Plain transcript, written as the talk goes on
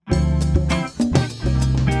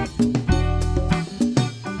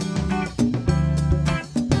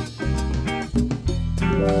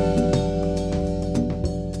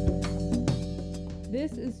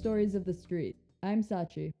Stories of the Street. I'm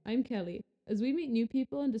Sachi. I'm Kelly. As we meet new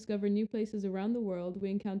people and discover new places around the world,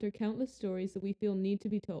 we encounter countless stories that we feel need to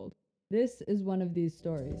be told. This is one of these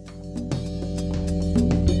stories.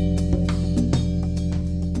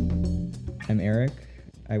 I'm Eric.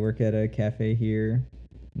 I work at a cafe here,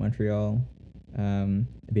 Montreal. I've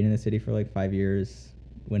been in the city for like 5 years.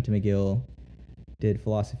 Went to McGill, did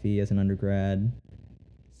philosophy as an undergrad.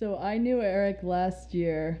 So I knew Eric last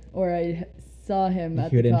year, or I saw him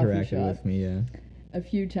at He the had coffee interacted shop with me, yeah. a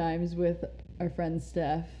few times with our friend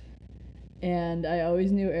Steph. And I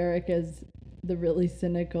always knew Eric as the really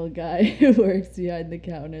cynical guy who works behind the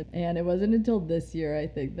counter. And it wasn't until this year, I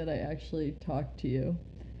think, that I actually talked to you.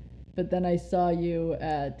 But then I saw you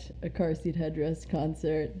at a Car Seat Headrest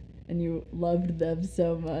concert, and you loved them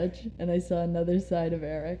so much. And I saw another side of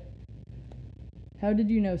Eric. How did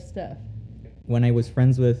you know Steph? When I was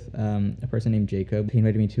friends with a person named Jacob, he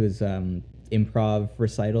invited me to his improv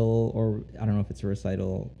recital, or I don't know if it's a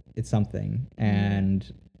recital, it's something.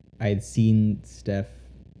 And I had seen Steph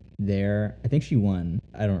there. I think she won.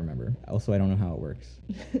 I don't remember. Also, I don't know how it works.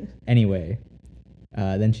 Anyway,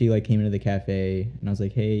 then she like came into the cafe, and I was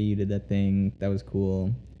like, "Hey, you did that thing. That was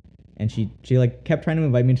cool." And she like kept trying to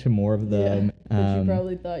invite me to more of them. But she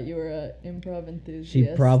probably thought you were an improv enthusiast. She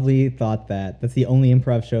probably thought that. That's the only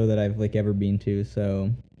improv show that I've like ever been to, so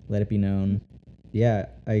let it be known. Yeah,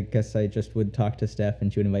 I guess I just would talk to Steph,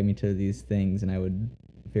 and she would invite me to these things, and I would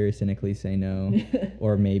very cynically say no,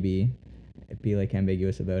 or maybe be like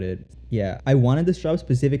ambiguous about it. Yeah, I wanted this job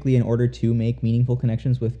specifically in order to make meaningful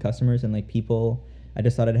connections with customers and like people. I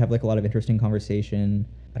just thought I'd have like a lot of interesting conversation.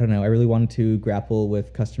 I don't know, I really wanted to grapple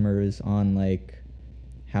with customers on like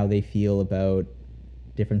how they feel about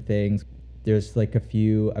different things. There's like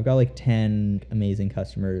I've got like 10 amazing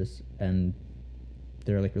customers, and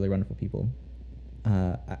they're like really wonderful people.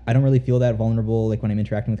 I don't really feel that vulnerable like when I'm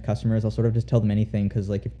interacting with customers. I'll sort of just tell them anything, because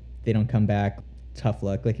like if they don't come back, tough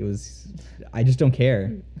luck. Like I just don't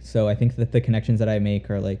care. So I think that the connections that I make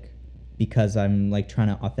are like because I'm like trying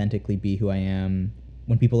to authentically be who I am.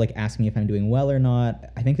 When people like ask me if I'm doing well or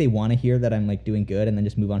not, I think they want to hear that I'm like doing good and then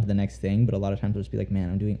just move on to the next thing. But a lot of times I'll just be like, man,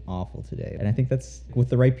 I'm doing awful today. And I think that's with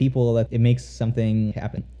the right people that it makes something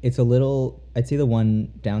happen. It's a little, I'd say the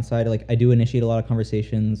one downside, like I do initiate a lot of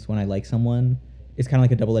conversations when I like someone. It's kind of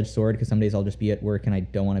like a double-edged sword, because some days I'll just be at work and I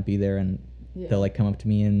don't want to be there, and they'll like come up to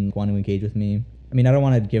me and want to engage with me. I mean, I don't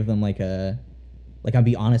want to give them like I'll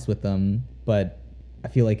be honest with them, but I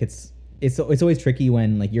feel like it's always tricky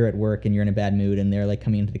when like you're at work and you're in a bad mood and they're like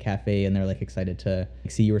coming into the cafe and they're like excited to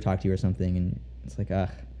like, see you or talk to you or something, and it's like,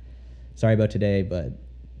 sorry about today, but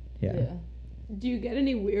yeah. Do you get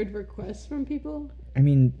any weird requests from people? I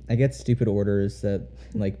mean, I get stupid orders that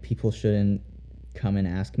like people shouldn't come and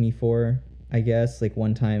ask me for, I guess. Like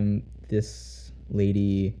one time this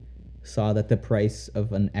lady saw that the price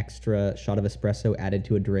of an extra shot of espresso added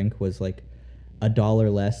to a drink was like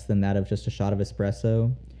 $1 less than that of just a shot of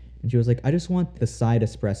espresso. And she was like, I just want the side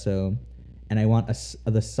espresso, and I want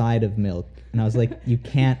the side of milk. And I was like, you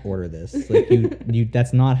can't order this. Like you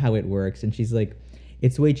that's not how it works. And she's like,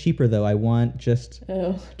 it's way cheaper though. I want just,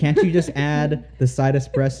 can't you just add the side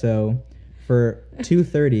espresso for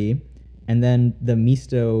 $2.30 and then the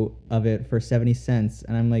misto of it for 70 cents?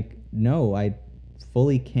 And I'm like, no, I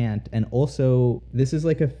fully can't. And also, this is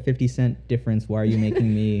like a 50-cent difference. Why are you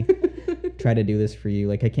making me try to do this for you?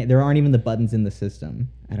 Like I can't, there aren't even the buttons in the system.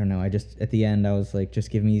 I don't know. at the end I was like, just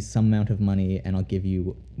give me some amount of money and I'll give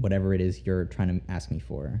you whatever it is you're trying to ask me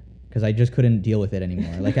for. Because I just couldn't deal with it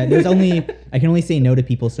anymore. Like I can only say no to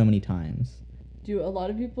people so many times. Do a lot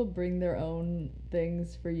of people bring their own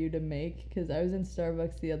things for you to make? Because I was in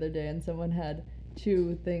Starbucks the other day and someone had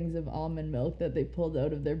 2 things of almond milk that they pulled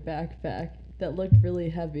out of their backpack that looked really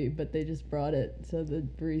heavy, but they just brought it so the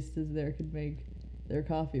baristas there could make their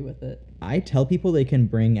coffee with it. I tell people they can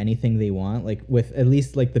bring anything they want, like with at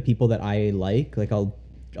least like the people that I like I'll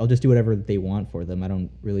just do whatever they want for them. I don't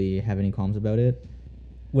really have any qualms about it.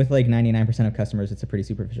 With like 99% of customers, it's a pretty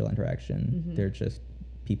superficial interaction. Mm-hmm. They're just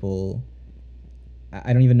people.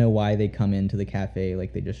 I don't even know why they come into the cafe.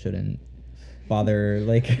 Like they just shouldn't bother.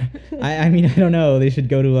 Like I mean, I don't know. They should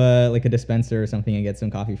go to a dispenser or something and get some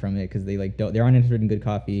coffee from it, because they like they aren't interested in good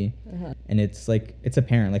coffee. And it's like, it's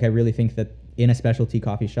apparent. Like I really think that in a specialty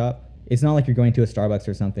coffee shop, it's not like you're going to a Starbucks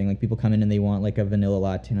or something. Like people come in and they want like a vanilla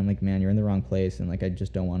latte, and I'm like, man, you're in the wrong place, and like I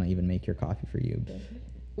just don't want to even make your coffee for you.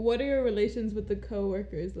 What are your relations with the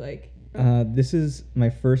co-workers like? This is my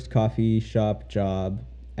first coffee shop job.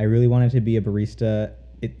 I really wanted to be a barista.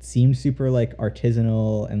 It seemed super like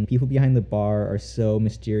artisanal, and people behind the bar are so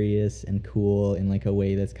mysterious and cool in like a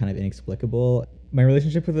way that's kind of inexplicable. My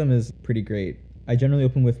relationship with them is pretty great. I generally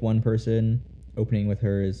open with one person. Opening with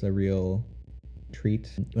her is a real treat.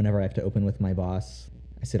 Whenever I have to open with my boss,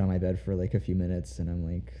 I sit on my bed for like a few minutes and I'm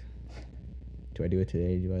like, do I do it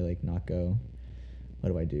today? Do I like not go?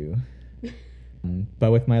 What do I do?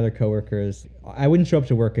 But with my other coworkers, I wouldn't show up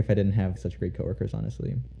to work if I didn't have such great coworkers,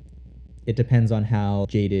 honestly. It depends on how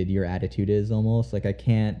jaded your attitude is almost. Like I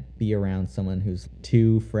can't be around someone who's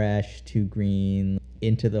too fresh, too green,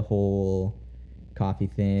 into the whole coffee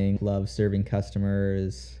thing, loves serving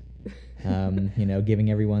customers, giving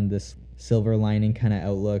everyone this silver lining kind of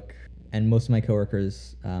outlook. And most of my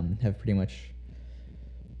coworkers have pretty much,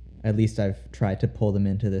 at least I've tried to pull them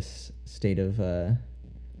into this state of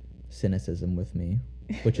cynicism with me,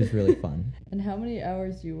 which is really fun. And how many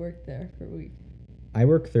hours do you work there per week? I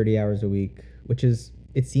work 30 hours a week, which is,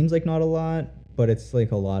 it seems like not a lot, but it's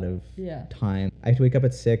like a lot of time. I have to wake up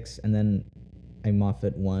at 6 and then I'm off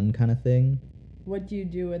at 1 kind of thing. What do you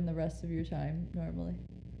do in the rest of your time normally?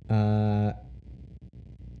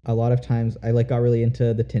 A lot of times I like got really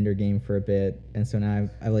into the Tinder game for a bit, and so now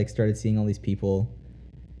I like started seeing all these people.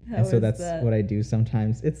 And so that's what I do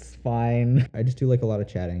sometimes. It's fine. I just do like a lot of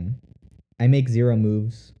chatting. I make 0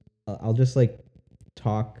 moves. I'll just like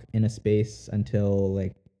talk in a space until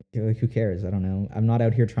like who cares? I don't know. I'm not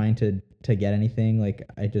out here trying to get anything. Like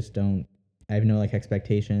I have no like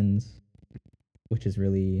expectations, which is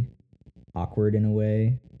really awkward in a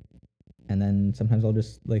way. And then sometimes I'll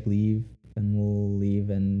just like leave and we'll leave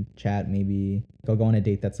and chat. Maybe I'll go on a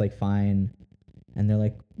date that's like fine. And they're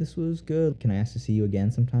like, this was good. Can I ask to see you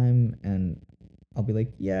again sometime? And I'll be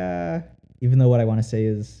like, yeah. Even though what I want to say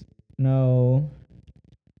is no.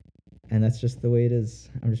 And that's just the way it is.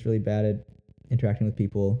 I'm just really bad at interacting with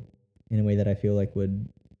people in a way that I feel like would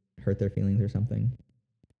hurt their feelings or something.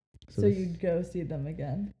 So you'd go see them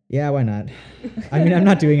again? Yeah, why not? I mean, I'm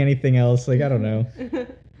not doing anything else. Like, I don't know.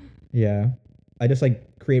 Yeah. I just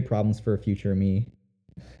like create problems for future me.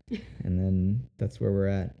 And then that's where we're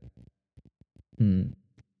at.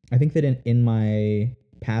 I think that in my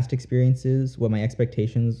past experiences, what my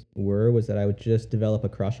expectations was that I would just develop a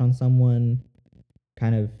crush on someone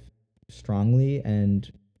kind of strongly,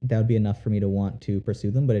 and that would be enough for me to want to pursue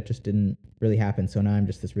them, but it just didn't really happen. So now I'm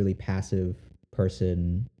just this really passive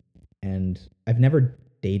person, and I've never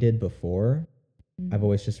dated before. I've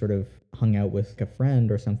always just sort of hung out with a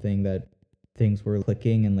friend or something that things were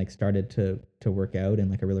clicking and like started to work out in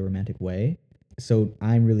like a really romantic way. So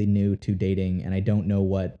I'm really new to dating and I don't know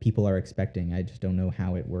what people are expecting. I just don't know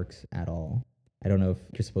how it works at all. I don't know if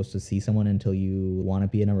you're supposed to see someone until you want to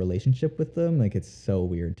be in a relationship with them. Like, it's so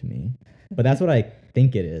weird to me. But that's what I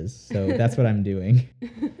think it is. So that's what I'm doing.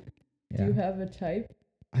 Yeah. Do you have a type?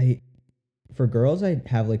 For girls, I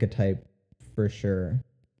have like a type for sure.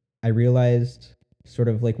 I realized sort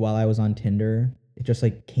of like while I was on Tinder, it just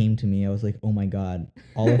like came to me. I was like, oh my God,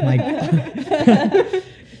 all of my...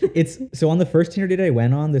 So on the first Tinder date I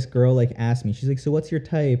went on, this girl like asked me, she's like, so what's your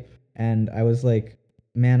type? And I was like,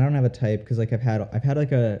 man, I don't have a type, because like I've had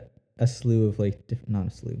like a slew of like not a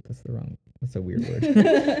slew, that's a weird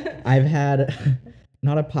word. I've had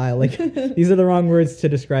not a pile, like these are the wrong words to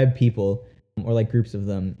describe people or like groups of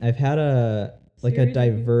them. I've had a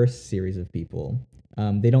diverse series of people.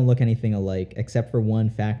 They don't look anything alike except for one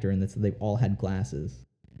factor, and that's that they've all had glasses.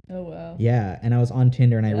 Oh, wow. Yeah, and I was on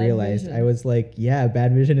Tinder and I realized vision. I was like, yeah,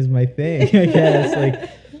 bad vision is my thing, I guess. Like,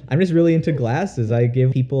 I'm just really into glasses. I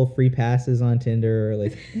give people free passes on Tinder,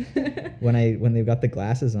 like when they've got the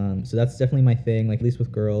glasses on. So that's definitely my thing, like at least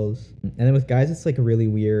with girls. And then with guys, it's like a really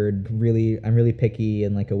weird, I'm really picky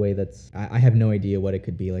in like a way that's, I have no idea what it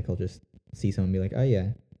could be. Like I'll just see someone and be like, oh yeah,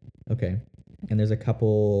 okay. And there's a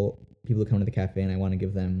couple people who come to the cafe and I want to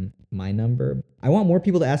give them my number. I want more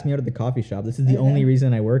people to ask me out at the coffee shop. This is the only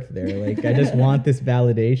reason I work there. Like, I just want this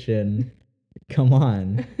validation. Come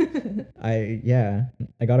on. I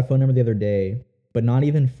got a phone number the other day, but not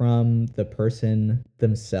even from the person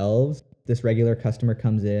themselves. This regular customer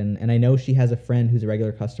comes in and I know she has a friend who's a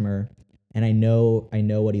regular customer, and I know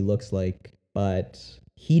what he looks like, but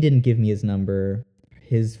he didn't give me his number.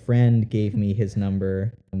 His friend gave me his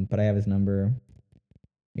number, but I have his number.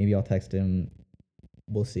 Maybe I'll text him.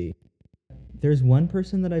 We'll see. There's one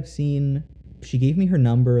person that I've seen, she gave me her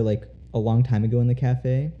number like a long time ago in the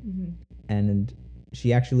cafe. Mm-hmm. And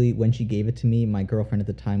she actually, when she gave it to me, my girlfriend at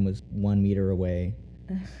the time was 1 meter away.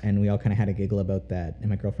 And we all kind of had a giggle about that. And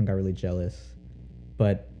my girlfriend got really jealous.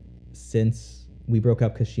 But since we broke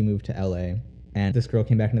up because she moved to LA, and this girl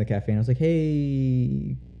came back into the cafe and I was like,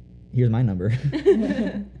 hey, here's my number.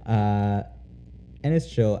 And it's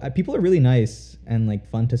chill. People are really nice and like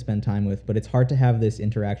fun to spend time with, but it's hard to have this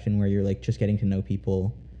interaction where you're like just getting to know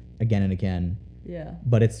people again and again. Yeah.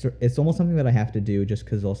 But it's almost something that I have to do just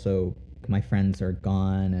because also my friends are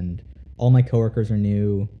gone and all my coworkers are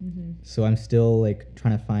new. Mm-hmm. So I'm still like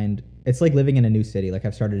trying to find. It's like living in a new city. Like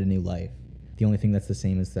I've started a new life. The only thing that's the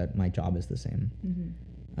same is that my job is the same.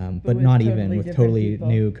 Mm-hmm. But with not totally even with different totally people.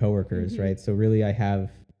 new coworkers, Mhm. right? So really, I have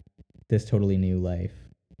this totally new life,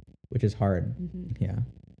 which is hard. Mm-hmm. Yeah.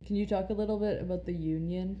 Can you talk a little bit about the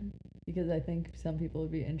union? Because I think some people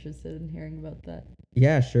would be interested in hearing about that.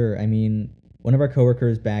 Yeah, sure. I mean, one of our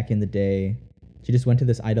coworkers back in the day, she just went to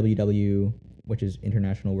this IWW, which is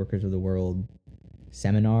International Workers of the World,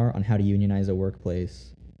 seminar on how to unionize a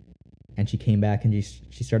workplace, and she came back and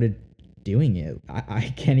she started doing it.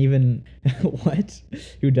 I can't even what?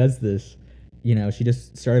 Who does this? You know, she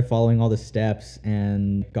just started following all the steps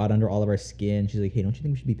and got under all of our skin. She's like, "Hey, don't you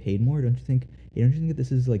think we should be paid more? Don't you think that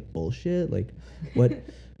this is like bullshit? Like, what?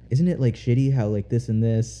 Isn't it like shitty how like this and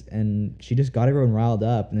this?" And she just got everyone riled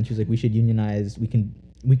up. And then she was like, "We should unionize. We can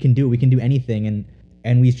do it. We can do anything."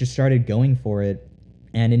 And we just started going for it.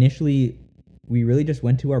 And initially, we really just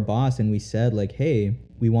went to our boss and we said like, "Hey,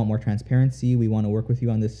 we want more transparency. We want to work with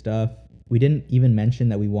you on this stuff." We didn't even mention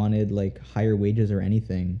that we wanted like higher wages or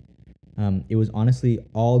anything. It was honestly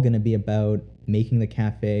all going to be about making the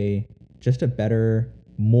cafe just a better,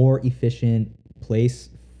 more efficient place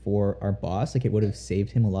for our boss. Like it would have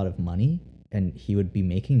saved him a lot of money and he would be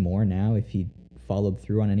making more now if he followed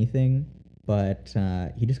through on anything. But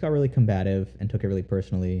he just got really combative and took it really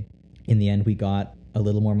personally. In the end, we got a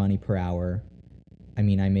little more money per hour. I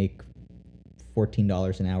mean, I make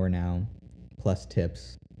 $14 an hour now, plus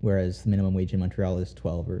tips, whereas the minimum wage in Montreal is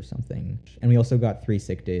 12 or something. And we also got 3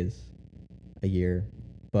 sick days a year.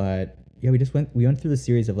 But yeah, we went through the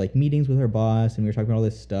series of like meetings with our boss, and we were talking about all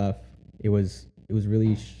this stuff. It was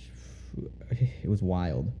really it was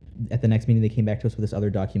wild. At the next meeting, they came back to us with this other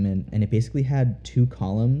document, and it basically had 2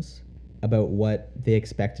 columns about what they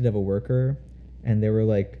expected of a worker, and they were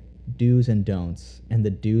like do's and don'ts, and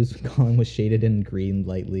the do's column was shaded in green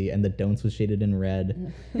lightly and the don'ts was shaded in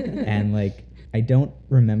red. And like I don't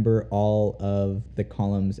remember all of the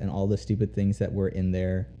columns and all the stupid things that were in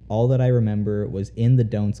there. All that I remember was in the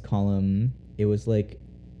don'ts column, it was like,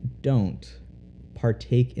 don't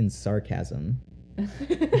partake in sarcasm.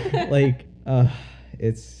 Like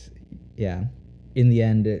it's yeah, in the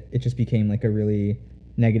end it just became like a really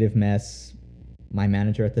negative mess. My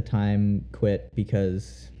manager at the time quit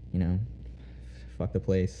because, you know, fuck the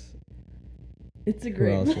place. It's a Who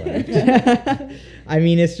great else left? I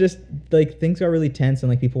mean, it's just like things got really tense and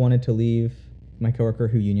like people wanted to leave. My coworker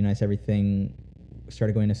who unionized everything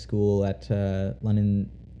started going to school at London,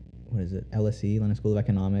 what is it, LSE, London School of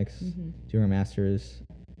Economics, doing her master's.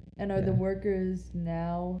 And are the Yeah. workers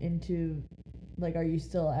now into, like, are you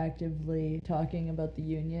still actively talking about the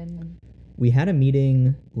union? We had a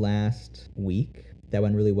meeting last week that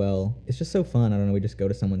went really well. It's just so fun. I don't know. We just go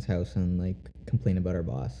to someone's house and like complain about our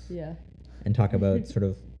boss. Yeah. And talk about sort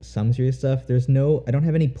of some serious stuff. I don't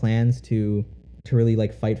have any plans to really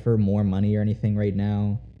like fight for more money or anything right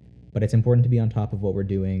now, but it's important to be on top of what we're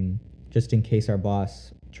doing just in case our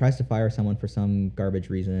boss tries to fire someone for some garbage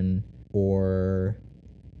reason or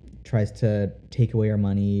tries to take away our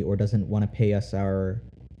money or doesn't want to pay us our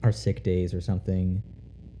sick days or something.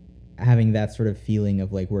 Having that sort of feeling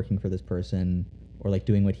of like working for this person or like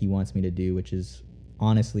doing what he wants me to do, which is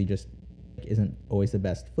honestly just isn't always the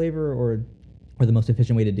best flavor or the most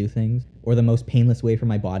efficient way to do things or the most painless way for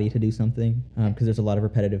my body to do something, because there's a lot of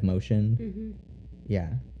repetitive motion. Mm-hmm.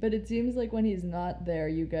 Yeah. But it seems like when he's not there,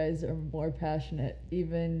 you guys are more passionate.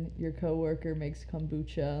 Even your coworker makes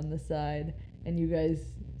kombucha on the side, and you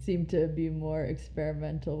guys seem to be more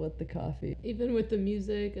experimental with the coffee. Even with the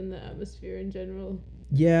music and the atmosphere in general.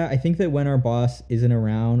 Yeah, I think that when our boss isn't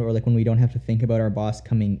around or like when we don't have to think about our boss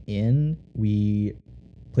coming in, we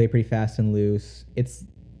play pretty fast and loose.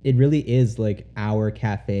 It really is like our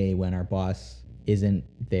cafe when our boss isn't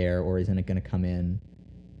there or isn't going to come in.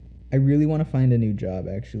 I really want to find a new job,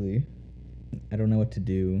 actually. I don't know what to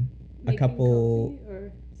do. Making a couple coffee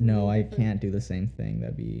or No, something I different? can't do the same thing.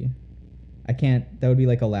 That would be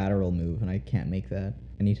like a lateral move and I can't make that.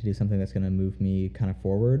 I need to do something that's going to move me kind of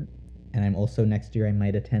forward. And I'm also next year I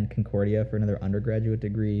might attend Concordia for another undergraduate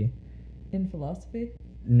degree. In philosophy?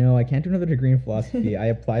 No, I can't do another degree in philosophy. I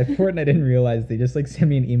applied for it and I didn't realize they just like sent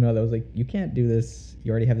me an email that was like, you can't do this.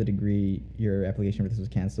 You already have the degree. Your application for this was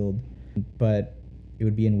canceled. But it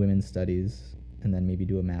would be in women's studies and then maybe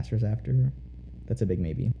do a master's after. That's a big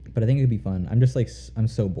maybe. But I think it would be fun. I'm just like, I'm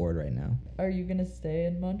so bored right now. Are you gonna stay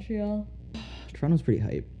in Montreal? Toronto's pretty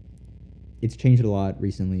hype. It's changed a lot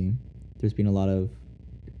recently. There's been a lot of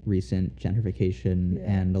recent gentrification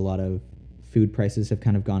Yeah. and a lot of food prices have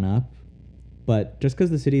kind of gone up. But just because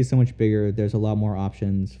the city is so much bigger, there's a lot more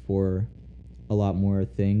options for a lot more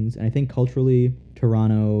things. And I think culturally,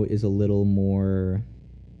 Toronto is a little more,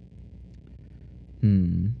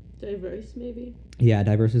 Diverse, maybe. yeah,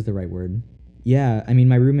 diverse is the right word. Yeah, I mean,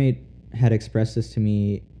 my roommate had expressed this to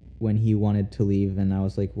me when he wanted to leave, and I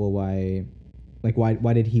was like, well, why? Like,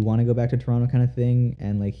 why did he want to go back to Toronto, kind of thing?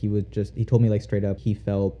 And like, he told me like straight up, he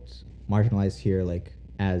felt marginalized here, like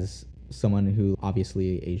as someone who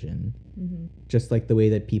obviously Asian. Mm-hmm. Just like the way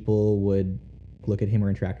that people would look at him or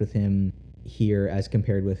interact with him here as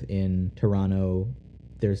compared with in Toronto,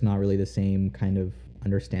 there's not really the same kind of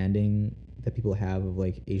understanding that people have of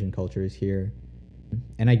like Asian cultures here.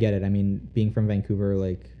 And I get it. I mean, being from Vancouver,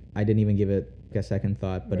 like I didn't even give it a second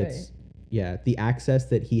thought, but Right. it's, yeah, the access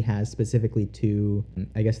that he has specifically to,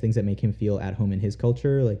 I guess, things that make him feel at home in his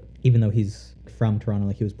culture, like even though he's from Toronto,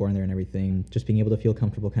 like he was born there and everything, just being able to feel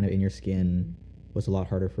comfortable kind of in your skin was a lot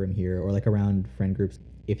harder for him here. Or like around friend groups,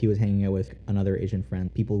 if he was hanging out with another Asian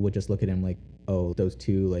friend, people would just look at him like, oh, those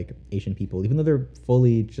two like Asian people, even though they're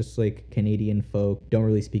fully just like Canadian folk, don't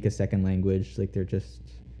really speak a second language, like they're just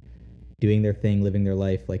doing their thing, living their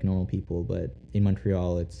life like normal people. But in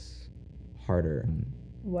Montreal, it's harder.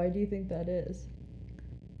 Why do you think that is?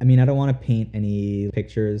 I mean, I don't want to paint any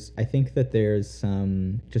pictures. I think that there's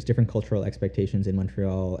some just different cultural expectations in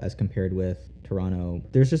Montreal as compared with Toronto.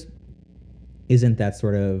 There's just isn't that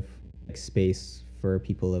sort of like space for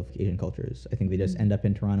people of Asian cultures. I think they just end up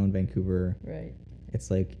in Toronto and Vancouver. Right. It's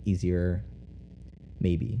like easier,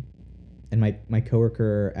 maybe. And my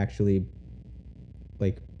coworker actually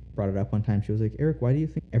like brought it up one time. She was like, Eric, why do you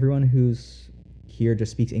think everyone who's here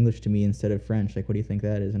just speaks English to me instead of French? Like, what do you think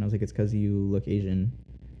that is? And I was like, it's because you look Asian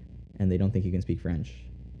and they don't think you can speak French.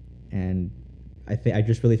 And I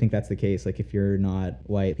just really think that's the case. Like, if you're not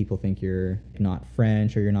white, people think you're not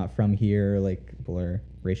French or you're not from here. Like, people are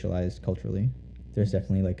racialized culturally. There's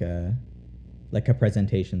definitely like a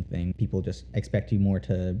presentation thing. People just expect you more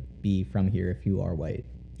to be from here if you are white,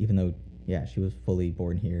 even though, yeah, she was fully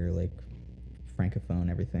born here, like francophone,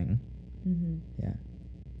 everything. Mm-hmm. Yeah.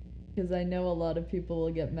 Because I know a lot of people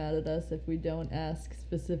will get mad at us if we don't ask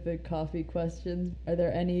specific coffee questions. Are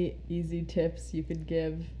there any easy tips you could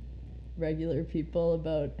give regular people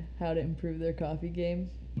about how to improve their coffee game?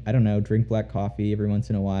 I don't know, drink black coffee every once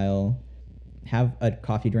in a while. Have a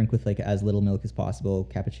coffee drink with like as little milk as possible,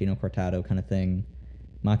 cappuccino, cortado kind of thing.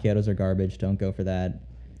 Macchiatos are garbage, don't go for that.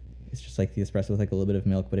 It's just like the espresso with like a little bit of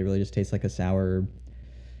milk, but it really just tastes like a sour,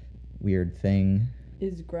 weird thing.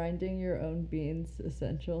 Is grinding your own beans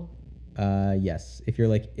essential? Yes. If you're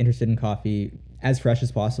like interested in coffee as fresh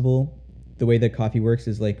as possible, the way that coffee works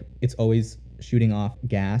is like it's always shooting off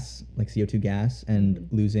gas, like CO2 gas, and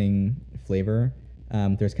losing flavor.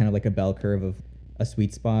 There's kind of like a bell curve of a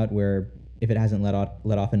sweet spot where if it hasn't let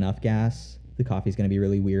off enough gas, the coffee's going to be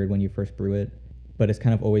really weird when you first brew it. But it's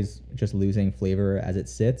kind of always just losing flavor as it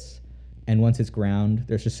sits. And once it's ground,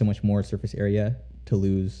 there's just so much more surface area to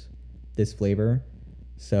lose this flavor.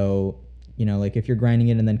 So, you know, like if you're grinding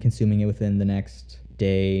it and then consuming it within the next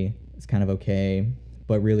day, it's kind of okay.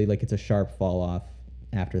 But really, like, it's a sharp fall off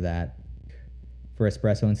after that. For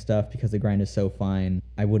espresso and stuff, because the grind is so fine,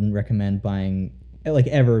 I wouldn't recommend buying, like,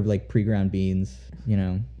 ever, like, pre-ground beans, you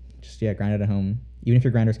know. Just, yeah, grind it at home. Even if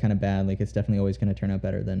your grinder's kind of bad, like, it's definitely always going to turn out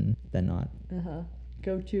better than not. Uh-huh.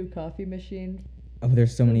 Go-to coffee machine? Oh,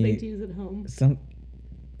 there's so Something many. to use at home. Some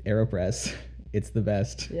AeroPress. It's the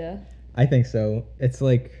best. Yeah? I think so. It's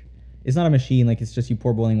like, it's not a machine. Like, it's just you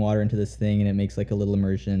pour boiling water into this thing and it makes like a little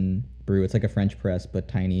immersion brew. It's like a French press, but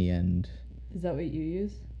tiny. And Is that what you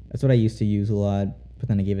use? that's what I used to use a lot. But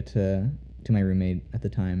then I gave it to my roommate at the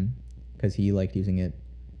time because he liked using it.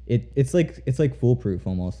 It's like foolproof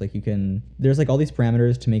almost. Like, you can, there's like all these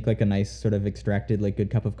parameters to make like a nice sort of extracted like good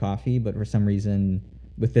cup of coffee, but for some reason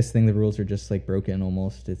with this thing the rules are just like broken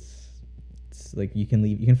almost. It's like you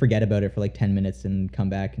can forget about it for like 10 minutes and come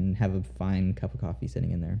back and have a fine cup of coffee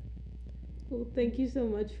sitting in there. Well, thank you so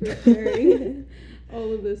much for sharing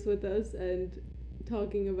all of this with us and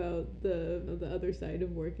talking about the other side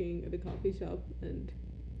of working at a coffee shop. And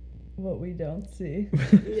What we don't see.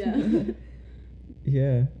 yeah.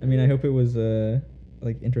 Yeah, I mean, I hope it was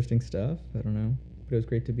like interesting stuff. I don't know, but it was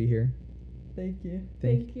great to be here. Thank you.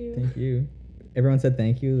 Thank you. Thank you. Everyone said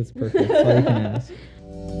thank you. That's perfect. That's all you can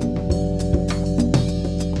ask.